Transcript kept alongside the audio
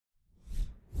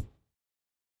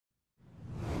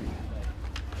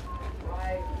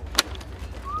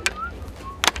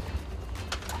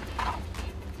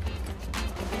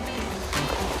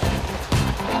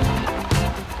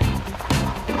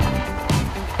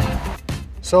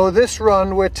So this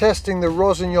run we're testing the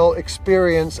Rossignol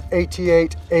Experience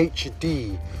 88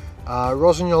 HD.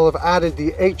 Rossignol have added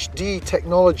the HD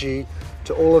technology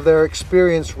to all of their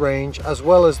Experience range as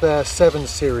well as their 7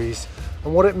 series.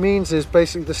 And what it means is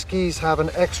basically the skis have an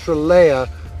extra layer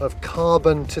of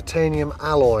carbon titanium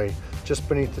alloy just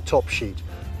beneath the top sheet.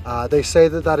 They say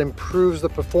that that improves the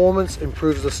performance,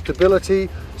 improves the stability,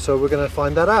 so we're going to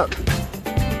find that out.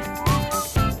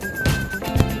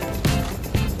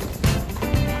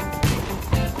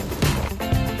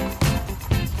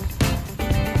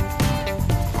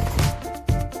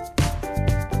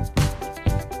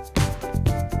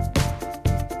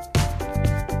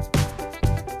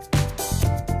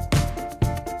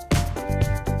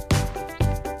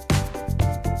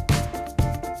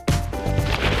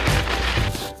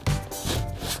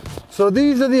 So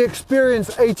these are the Experience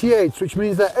 88s, which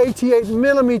means they're 88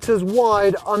 millimeters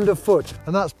wide underfoot.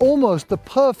 And that's almost the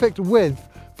perfect width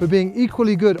for being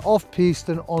equally good off-piste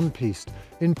and on-piste.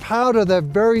 In powder, they're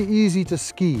very easy to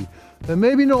ski. They're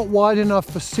maybe not wide enough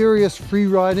for serious free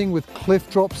riding with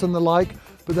cliff drops and the like,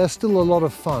 but they're still a lot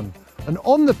of fun. And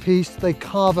on the piste, they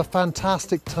carve a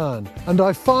fantastic turn. And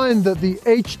I find that the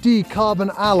HD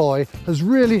carbon alloy has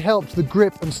really helped the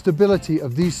grip and stability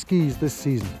of these skis this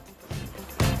season.